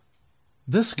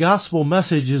This gospel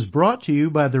message is brought to you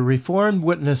by the Reformed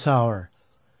Witness Hour,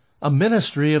 a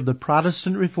ministry of the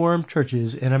Protestant Reformed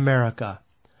churches in America,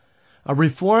 a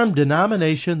Reformed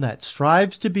denomination that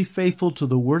strives to be faithful to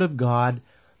the Word of God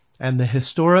and the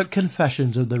historic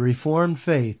confessions of the Reformed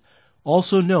faith,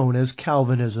 also known as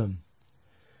Calvinism.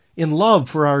 In love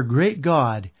for our great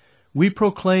God, we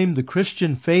proclaim the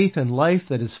Christian faith and life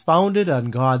that is founded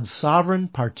on God's sovereign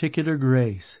particular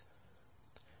grace.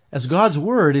 As God's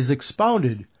Word is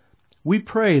expounded, we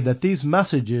pray that these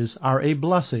messages are a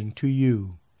blessing to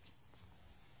you.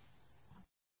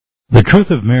 The truth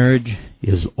of marriage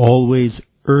is always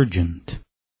urgent.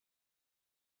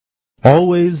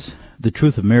 Always the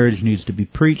truth of marriage needs to be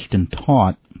preached and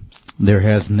taught. There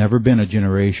has never been a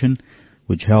generation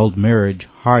which held marriage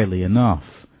highly enough.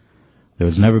 There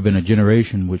has never been a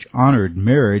generation which honored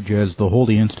marriage as the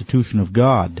holy institution of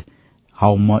God.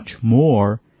 How much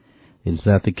more is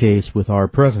that the case with our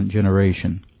present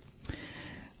generation?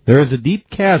 There is a deep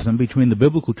chasm between the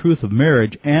biblical truth of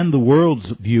marriage and the world's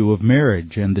view of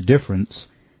marriage, and the difference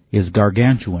is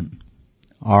gargantuan.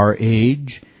 Our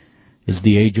age is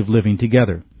the age of living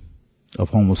together, of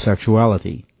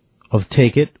homosexuality, of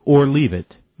take it or leave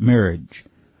it marriage,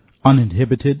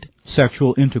 uninhibited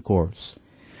sexual intercourse.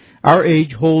 Our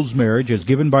age holds marriage as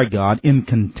given by God in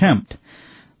contempt.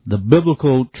 The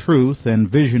biblical truth and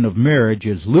vision of marriage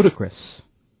is ludicrous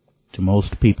to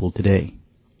most people today.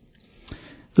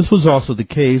 This was also the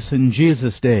case in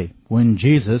Jesus' day, when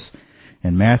Jesus,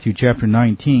 in Matthew chapter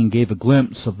 19, gave a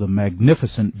glimpse of the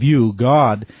magnificent view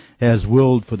God has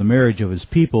willed for the marriage of His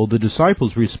people. The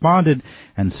disciples responded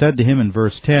and said to Him in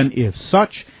verse 10, "If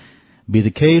such be the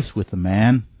case with the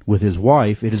man, with his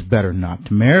wife, it is better not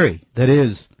to marry." That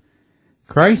is,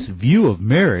 Christ's view of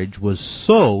marriage was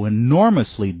so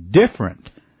enormously different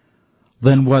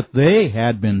than what they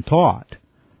had been taught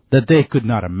that they could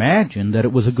not imagine that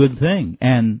it was a good thing.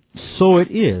 And so it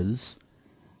is,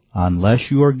 unless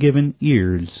you are given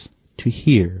ears to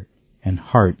hear and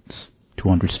hearts to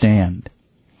understand.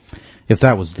 If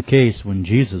that was the case when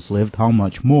Jesus lived, how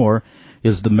much more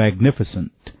is the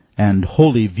magnificent and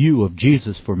holy view of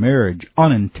Jesus for marriage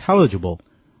unintelligible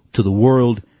to the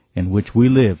world in which we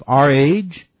live. Our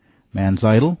age, man's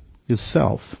idol, is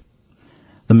self.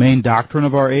 The main doctrine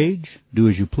of our age, do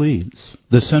as you please.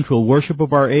 The central worship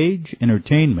of our age,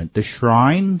 entertainment. The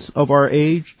shrines of our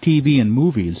age, TV and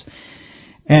movies.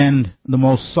 And the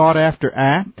most sought-after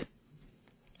act,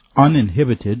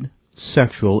 uninhibited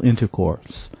sexual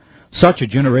intercourse. Such a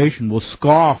generation will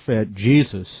scoff at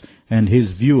Jesus and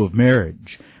His view of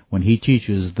marriage when He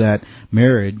teaches that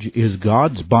marriage is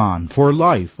God's bond for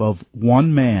life of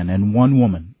one man and one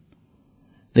woman.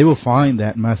 They will find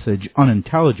that message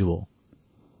unintelligible.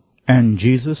 And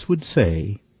Jesus would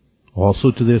say,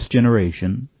 also to this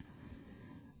generation,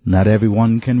 "Not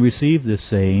everyone can receive this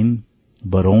saying,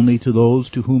 but only to those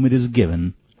to whom it is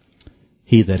given.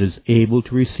 He that is able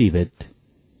to receive it,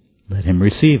 let him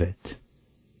receive it."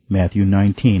 Matthew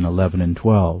 19:11 and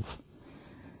 12.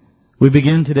 We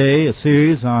begin today a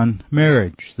series on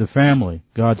marriage, the family,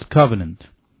 God's covenant,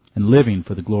 and living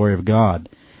for the glory of God.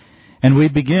 And we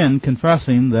begin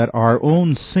confessing that our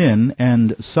own sin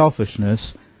and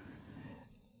selfishness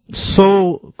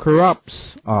so corrupts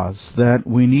us that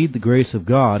we need the grace of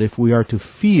God if we are to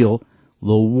feel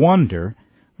the wonder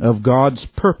of God's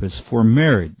purpose for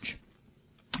marriage.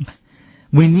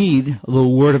 We need the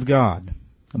Word of God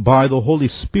by the Holy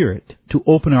Spirit to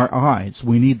open our eyes.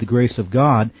 We need the grace of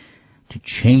God to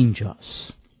change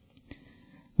us.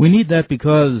 We need that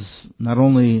because not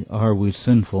only are we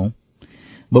sinful,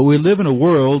 but we live in a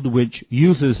world which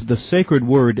uses the sacred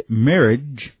word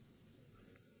marriage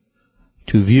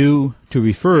to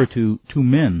refer to two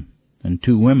men and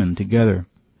two women together.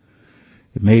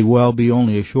 It may well be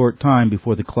only a short time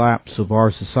before the collapse of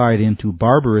our society into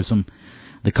barbarism,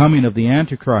 the coming of the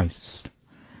Antichrist.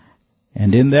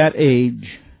 And in that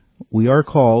age, we are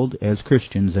called as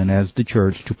Christians and as the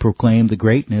church to proclaim the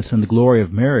greatness and the glory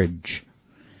of marriage.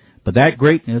 But that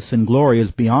greatness and glory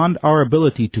is beyond our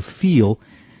ability to feel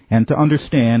and to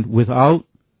understand without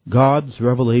God's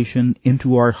revelation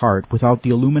into our heart, without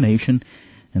the illumination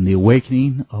and the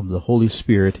awakening of the Holy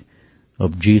Spirit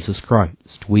of Jesus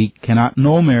Christ. We cannot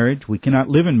know marriage, we cannot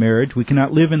live in marriage, we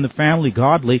cannot live in the family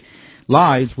godly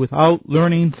lives without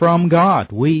learning from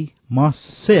God. We must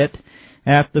sit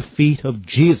at the feet of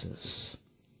Jesus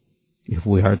if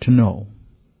we are to know.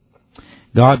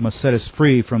 God must set us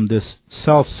free from this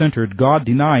self-centered,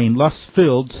 God-denying,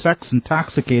 lust-filled,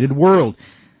 sex-intoxicated world.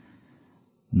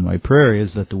 And my prayer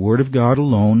is that the Word of God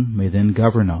alone may then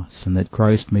govern us, and that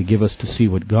Christ may give us to see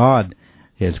what God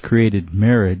has created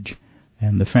marriage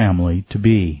and the family to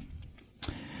be.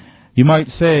 You might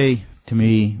say to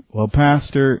me, well,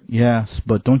 Pastor, yes,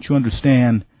 but don't you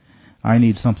understand, I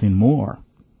need something more.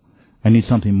 I need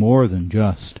something more than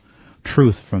just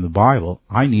truth from the Bible.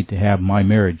 I need to have my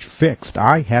marriage fixed.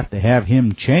 I have to have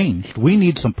him changed. We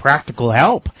need some practical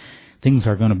help. Things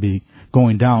are going to be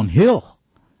going downhill.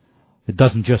 It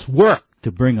doesn't just work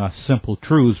to bring us simple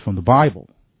truths from the Bible.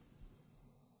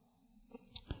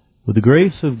 With the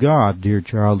grace of God, dear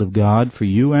child of God, for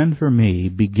you and for me,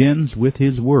 begins with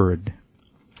His Word.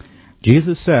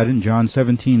 Jesus said in John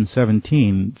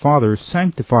 17:17, Father,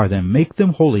 sanctify them, make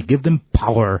them holy, give them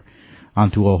power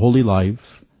unto a holy life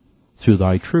through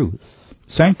thy truth.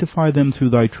 Sanctify them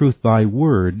through thy truth. Thy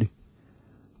word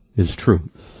is truth.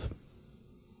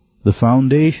 The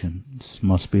foundations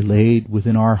must be laid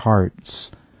within our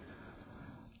hearts.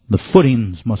 The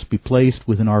footings must be placed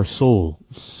within our souls.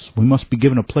 We must be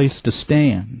given a place to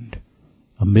stand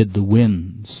amid the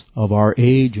winds of our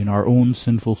age and our own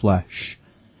sinful flesh.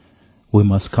 We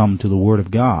must come to the Word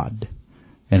of God,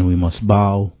 and we must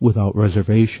bow without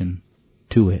reservation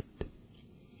to it.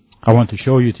 I want to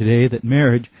show you today that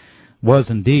marriage was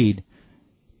indeed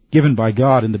given by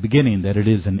God in the beginning, that it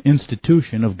is an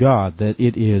institution of God, that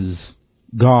it is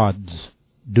God's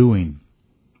doing.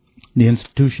 The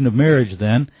institution of marriage,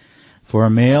 then, for a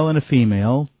male and a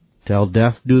female, till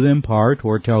death do them part,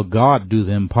 or till God do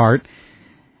them part,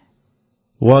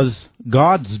 was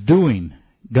God's doing.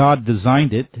 God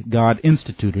designed it, God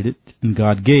instituted it, and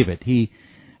God gave it. He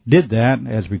did that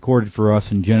as recorded for us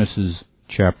in Genesis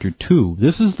chapter 2.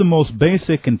 This is the most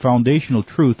basic and foundational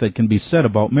truth that can be said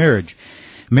about marriage.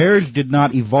 Marriage did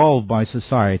not evolve by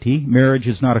society. Marriage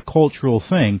is not a cultural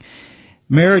thing.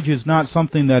 Marriage is not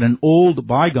something that an old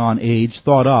bygone age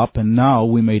thought up and now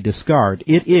we may discard.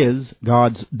 It is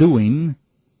God's doing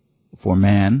for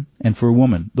man and for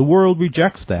woman. The world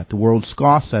rejects that. The world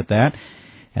scoffs at that.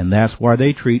 And that's why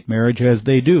they treat marriage as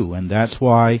they do. And that's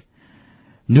why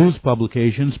news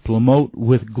publications promote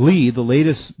with glee the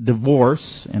latest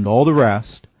divorce and all the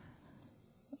rest.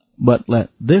 But let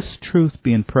this truth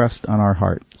be impressed on our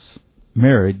hearts.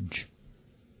 Marriage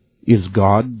is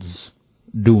God's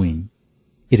doing.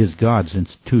 It is God's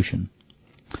institution.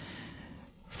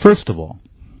 First of all,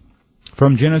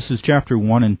 from Genesis chapter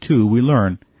 1 and 2, we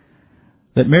learn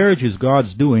that marriage is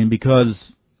God's doing because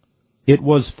it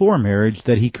was for marriage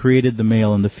that He created the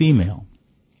male and the female.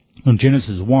 In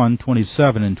Genesis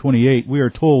 1:27 and 28, we are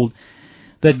told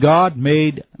that God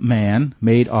made man,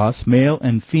 made us, male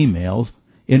and female,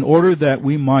 in order that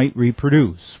we might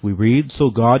reproduce. We read, so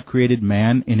God created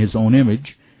man in His own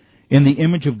image. In the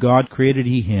image of God created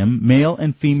He him, male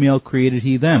and female created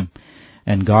He them.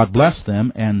 And God blessed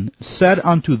them, and said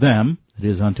unto them, that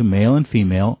is, unto male and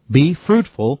female, be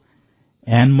fruitful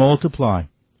and multiply.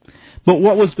 But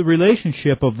what was the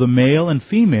relationship of the male and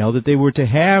female that they were to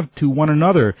have to one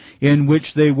another, in which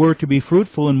they were to be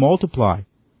fruitful and multiply?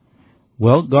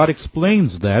 Well, God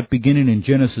explains that beginning in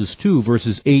Genesis 2,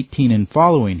 verses 18 and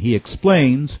following. He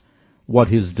explains what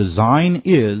His design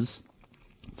is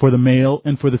for the male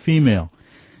and for the female.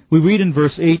 We read in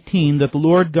verse 18 that the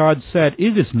Lord God said,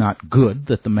 it is not good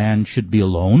that the man should be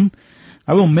alone.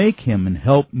 I will make him and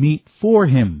help meet for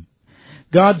him.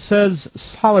 God says,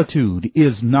 solitude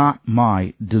is not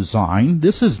my design.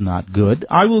 This is not good.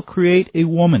 I will create a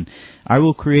woman. I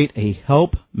will create a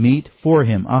help meet for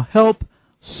him, a help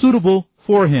suitable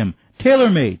for him,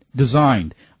 tailor-made,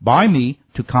 designed by me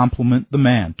to complement the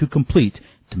man, to complete,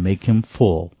 to make him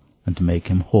full, and to make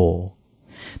him whole.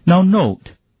 Now note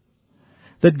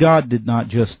that God did not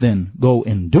just then go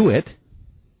and do it,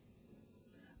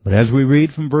 but as we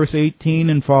read from verse 18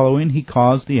 and following, He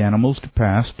caused the animals to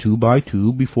pass 2 by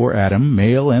 2 before Adam,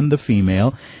 male and the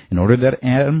female, in order that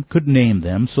Adam could name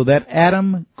them, so that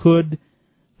Adam could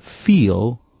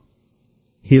feel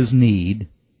his need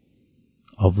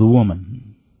of the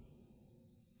woman.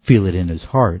 Feel it in his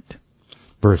heart.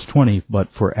 Verse 20, but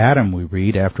for Adam, we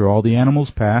read, after all the animals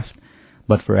passed,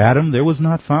 but for Adam there was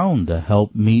not found a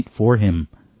help meet for him.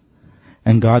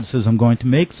 And God says, I'm going to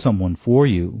make someone for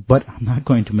you, but I'm not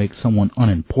going to make someone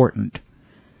unimportant.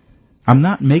 I'm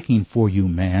not making for you,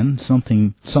 man,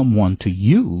 someone to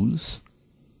use,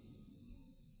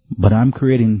 but I'm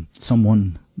creating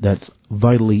someone that's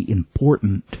vitally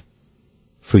important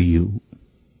for you.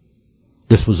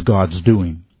 This was God's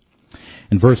doing.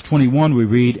 In verse 21 we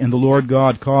read, and the Lord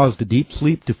God caused a deep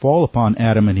sleep to fall upon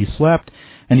Adam, and he slept.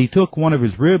 And he took one of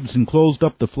his ribs and closed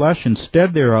up the flesh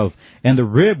instead thereof. And the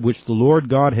rib which the Lord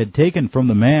God had taken from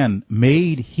the man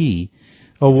made He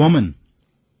a woman.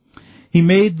 He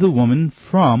made the woman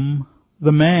from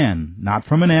the man, not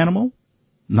from an animal,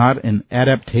 not an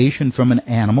adaptation from an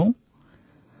animal,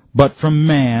 but from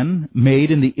man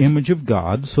made in the image of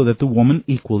God, so that the woman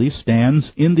equally stands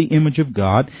in the image of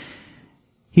God.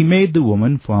 He made the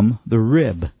woman from the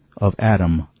rib of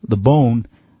Adam, the bone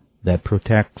that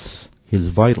protects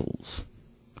his vitals,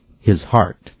 his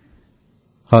heart.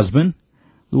 Husband,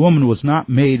 the woman was not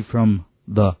made from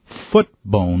the foot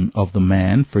bone of the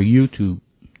man for you to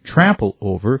trample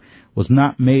over, was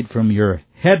not made from your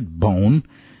head bone,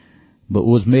 but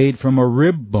was made from a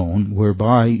rib bone,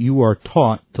 whereby you are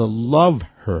taught to love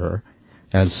her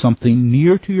as something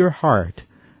near to your heart,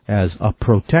 as a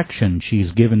protection.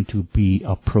 She's given to be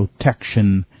a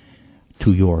protection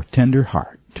to your tender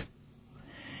heart.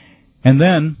 And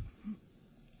then,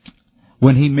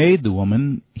 when he made the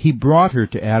woman, he brought her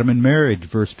to Adam in marriage.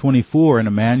 Verse 24, and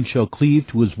a man shall cleave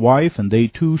to his wife, and they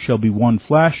two shall be one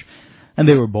flesh. And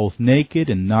they were both naked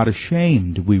and not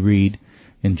ashamed, we read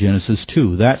in Genesis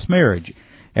 2. That's marriage.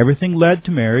 Everything led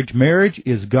to marriage. Marriage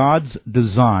is God's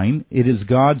design. It is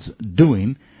God's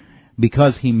doing,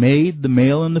 because he made the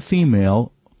male and the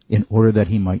female in order that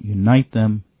he might unite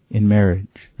them in marriage.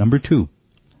 Number 2.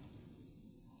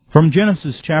 From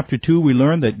Genesis chapter 2, we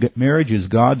learn that marriage is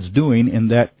God's doing, and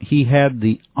that he had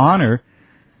the honor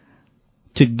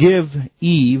to give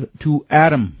Eve to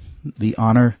Adam, the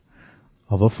honor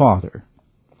of a father.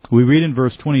 We read in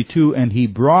verse 22, and he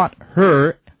brought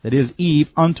her, that is Eve,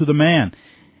 unto the man.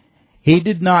 He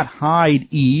did not hide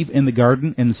Eve in the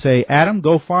garden and say, Adam,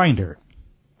 go find her.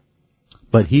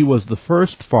 But he was the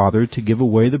first father to give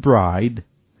away the bride.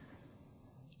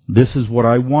 This is what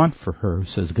I want for her,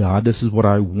 says God. This is what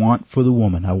I want for the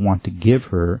woman. I want to give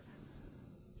her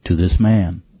to this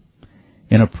man.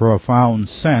 In a profound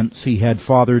sense, he had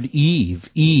fathered Eve.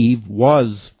 Eve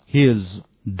was his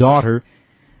daughter,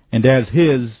 and as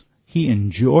his, he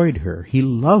enjoyed her, he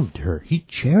loved her, he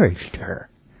cherished her.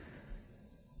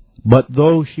 But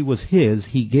though she was his,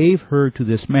 he gave her to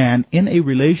this man in a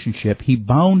relationship. He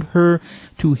bound her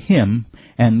to him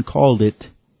and called it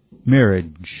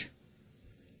marriage.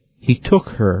 He took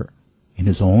her in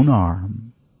his own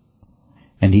arm,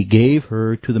 and he gave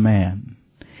her to the man.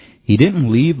 He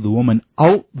didn't leave the woman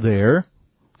out there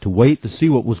to wait to see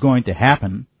what was going to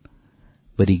happen,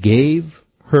 but he gave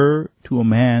her to a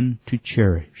man to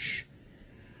cherish.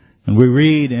 And we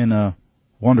read in a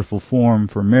wonderful form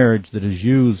for marriage that is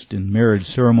used in marriage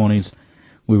ceremonies,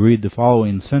 we read the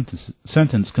following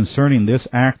sentence concerning this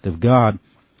act of God,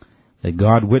 that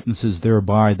God witnesses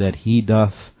thereby that he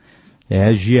doth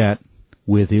as yet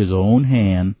with his own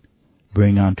hand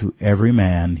bring unto every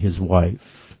man his wife.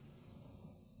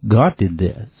 God did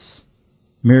this.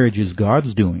 Marriage is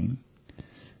God's doing.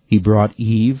 He brought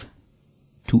Eve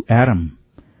to Adam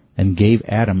and gave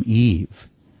Adam Eve.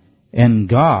 And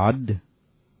God,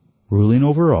 ruling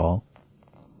over all,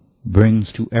 brings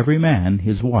to every man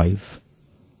his wife,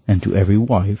 and to every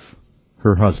wife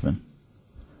her husband.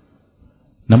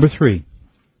 Number 3.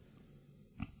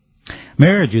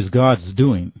 Marriage is God's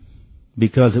doing,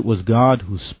 because it was God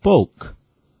who spoke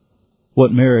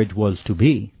what marriage was to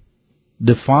be,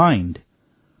 defined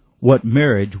what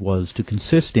marriage was to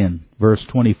consist in. Verse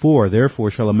 24,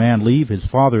 therefore shall a man leave his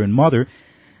father and mother,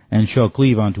 and shall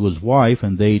cleave unto his wife,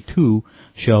 and they two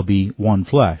shall be one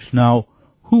flesh. Now,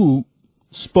 who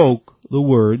spoke the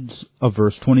words of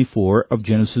verse 24 of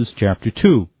Genesis chapter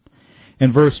 2?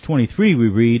 In verse 23 we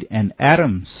read, and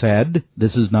Adam said,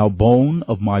 this is now bone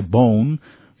of my bone,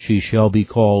 she shall be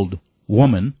called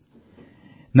woman.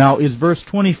 Now, is verse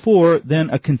 24 then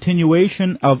a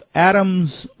continuation of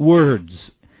Adam's words?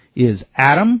 Is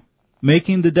Adam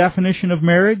making the definition of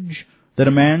marriage, that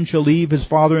a man shall leave his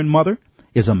father and mother?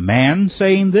 Is a man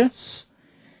saying this?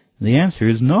 The answer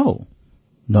is no.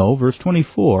 No, verse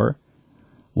 24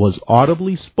 was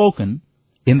audibly spoken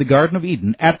in the Garden of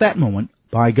Eden at that moment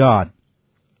by God.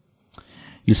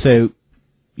 You say,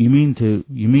 you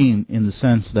mean in the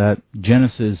sense that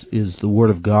Genesis is the Word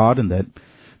of God and that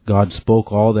God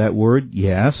spoke all that Word?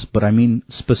 Yes, but I mean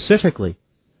specifically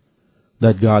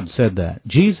that God said that.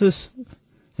 Jesus,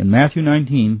 in Matthew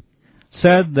 19,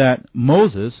 said that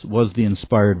Moses was the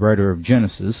inspired writer of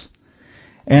Genesis,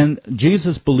 and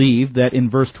Jesus believed that in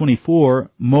verse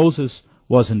 24, Moses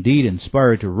was indeed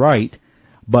inspired to write,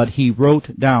 but he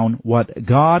wrote down what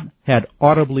God had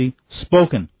audibly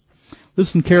spoken.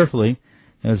 Listen carefully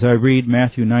as I read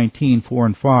Matthew 19, 4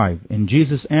 and 5. And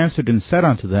Jesus answered and said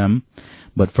unto them,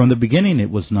 but from the beginning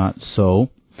it was not so,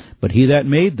 but he that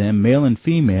made them, male and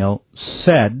female,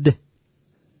 said,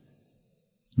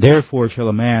 therefore shall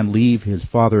a man leave his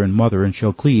father and mother, and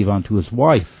shall cleave unto his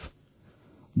wife.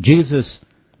 Jesus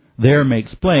there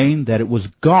makes plain that it was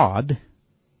God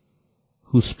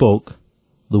who spoke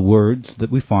the words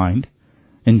that we find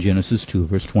in Genesis 2,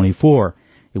 verse 24.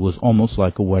 It was almost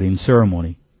like a wedding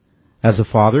ceremony. As a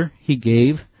father, he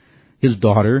gave his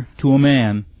daughter to a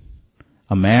man.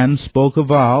 A man spoke a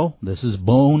vow, "This is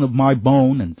bone of my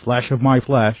bone and flesh of my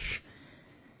flesh."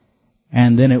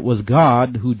 And then it was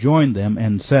God who joined them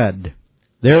and said,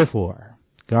 "Therefore,"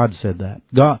 God said that,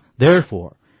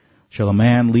 "Therefore shall a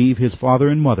man leave his father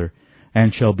and mother,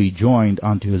 and shall be joined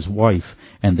unto his wife,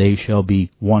 and they shall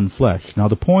be one flesh." Now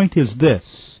the point is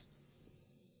this.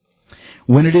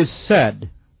 When it is said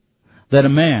that a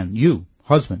man, you,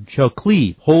 husband, shall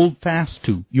cleave, hold fast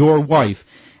to your wife,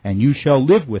 and you shall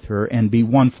live with her and be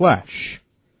one flesh,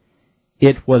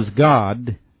 it was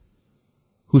God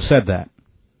who said that.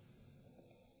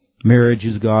 Marriage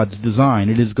is God's design.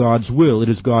 It is God's will. It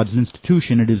is God's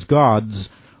institution. It is God's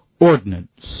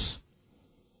ordinance.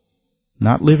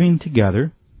 Not living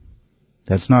together.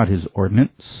 That's not His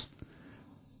ordinance.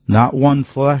 Not one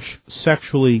flesh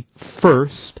sexually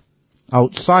first,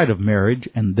 outside of marriage,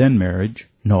 and then marriage.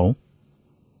 No.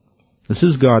 This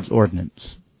is God's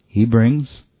ordinance. He brings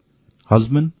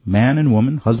husband, man and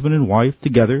woman, husband and wife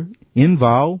together in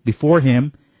vow before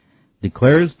Him,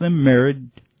 declares them married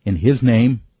in His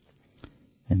name,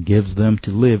 and gives them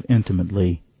to live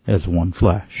intimately as one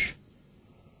flesh.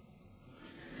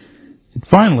 And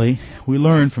finally, we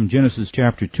learn from Genesis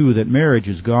chapter 2 that marriage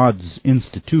is God's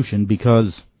institution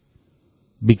because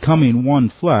becoming one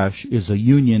flesh is a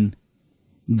union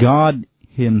God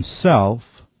Himself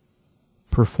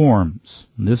performs.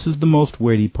 And this is the most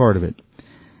weighty part of it.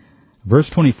 Verse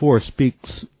 24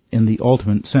 speaks in the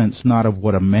ultimate sense not of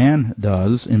what a man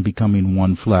does in becoming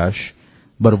one flesh,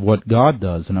 but of what God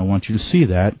does. And I want you to see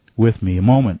that with me a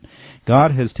moment.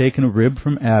 God has taken a rib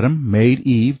from Adam, made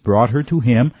Eve, brought her to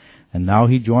Him, and now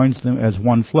He joins them as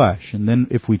one flesh. And then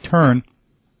if we turn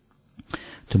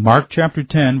to Mark chapter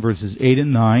 10, verses 8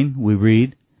 and 9, we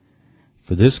read,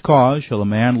 "For this cause shall a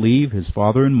man leave his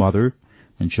father and mother,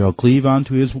 and shall cleave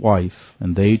unto his wife,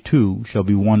 and they two shall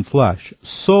be one flesh.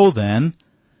 So then,"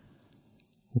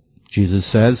 Jesus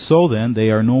says, "so then they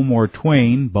are no more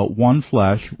twain, but one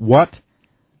flesh. What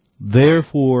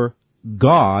therefore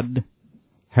God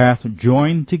hath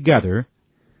joined together,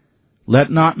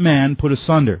 let not man put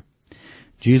asunder."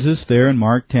 Jesus there in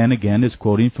Mark 10 again is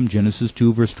quoting from Genesis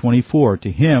 2 verse 24.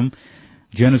 To him,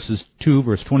 Genesis 2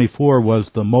 verse 24 was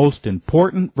the most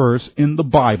important verse in the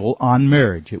Bible on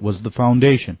marriage. It was the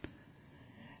foundation.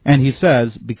 And he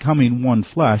says, becoming one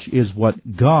flesh is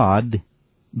what God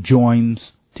joins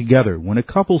together. When a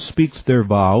couple speaks their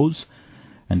vows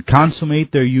and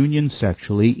consummate their union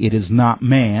sexually, it is not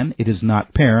man, it is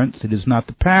not parents, it is not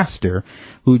the pastor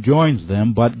who joins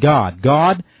them, but God.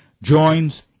 God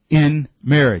joins in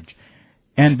marriage.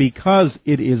 And because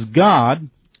it is God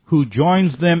who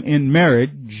joins them in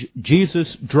marriage, Jesus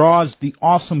draws the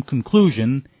awesome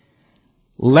conclusion,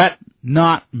 let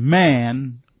not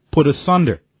man put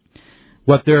asunder.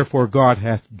 What therefore God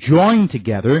hath joined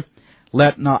together,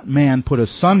 let not man put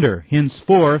asunder.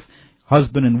 Henceforth,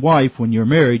 husband and wife, when you're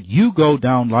married, you go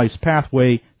down life's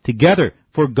pathway together,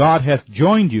 for God hath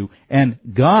joined you, and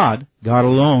God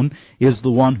alone, is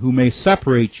the one who may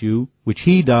separate you, which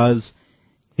He does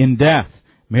in death.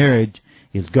 Marriage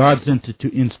is God's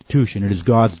institution. It is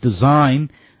God's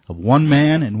design of one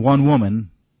man and one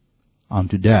woman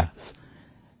unto death.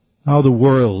 Now the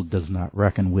world does not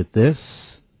reckon with this.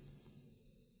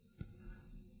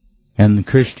 And the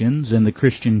Christians in the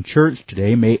Christian church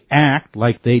today may act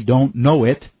like they don't know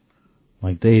it,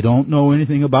 like they don't know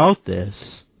anything about this.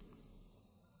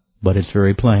 But it's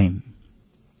very plain.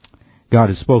 God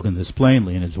has spoken this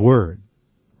plainly in His Word.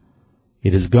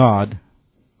 It is God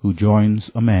who joins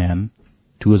a man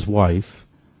to his wife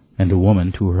and a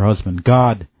woman to her husband.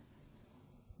 God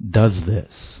does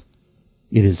this.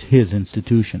 It is His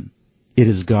institution. It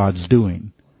is God's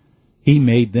doing. He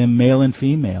made them male and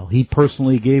female. He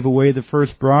personally gave away the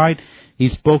first bride. He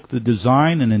spoke the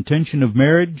design and intention of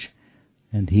marriage,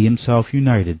 and He Himself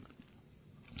united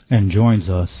and joins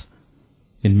us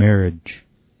in marriage.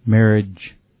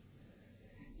 Marriage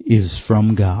is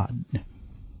from God.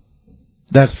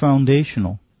 That's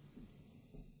foundational.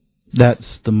 That's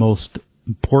the most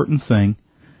important thing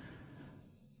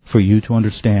for you to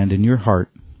understand in your heart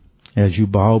as you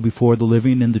bow before the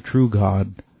living and the true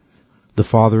God, the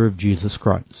Father of Jesus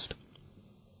Christ.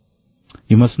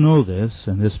 You must know this,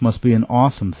 and this must be an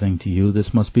awesome thing to you.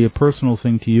 This must be a personal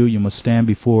thing to you. You must stand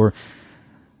before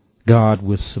God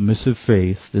with submissive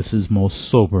faith. This is most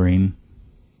sobering.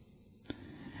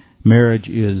 Marriage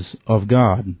is of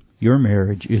God. Your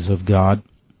marriage is of God.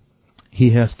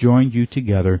 He hath joined you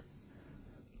together.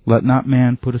 Let not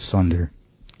man put asunder.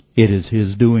 It is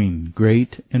His doing,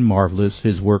 great and marvelous.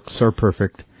 His works are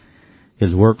perfect.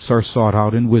 His works are sought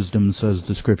out in wisdom, says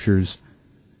the Scriptures.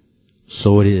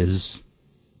 So it is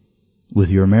with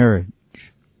your marriage.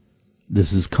 This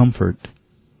is comfort.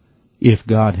 If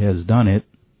God has done it,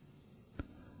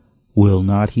 will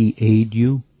not He aid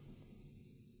you?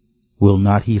 Will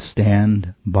not He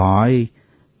stand by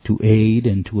to aid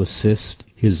and to assist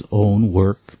His own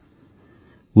work?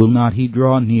 Will not He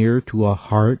draw near to a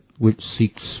heart which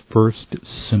seeks first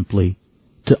simply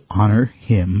to honor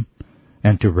Him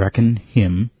and to reckon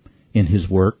Him in His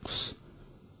works?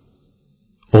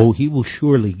 Oh, He will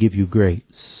surely give you grace.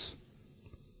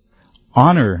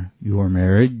 Honor your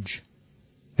marriage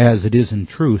as it is in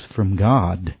truth from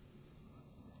God,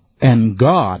 and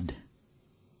God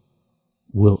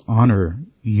will honor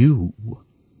you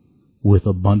with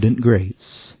abundant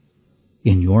grace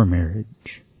in your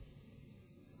marriage.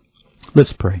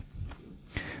 Let's pray.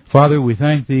 Father, we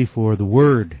thank Thee for the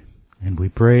Word, and we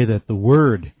pray that the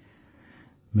Word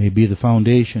may be the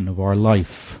foundation of our life,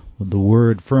 with the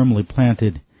Word firmly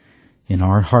planted in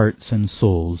our hearts and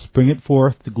souls. Bring it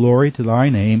forth to glory to Thy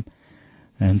name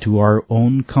and to our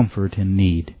own comfort and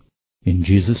need. In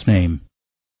Jesus' name,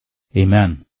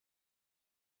 amen.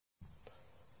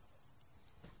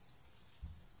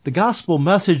 The gospel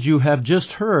message you have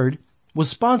just heard was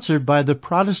sponsored by the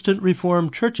Protestant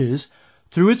Reformed Churches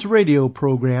through its radio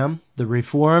program, The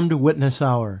Reformed Witness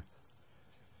Hour.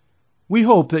 We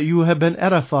hope that you have been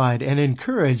edified and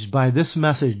encouraged by this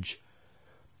message.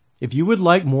 If you would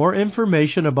like more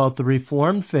information about the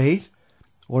Reformed faith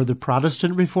or the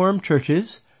Protestant Reformed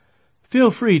Churches,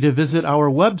 feel free to visit our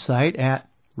website at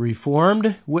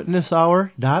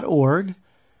reformedwitnesshour.org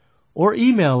or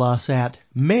email us at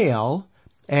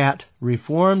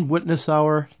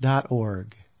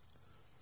mail@reformedwitnesshour.org.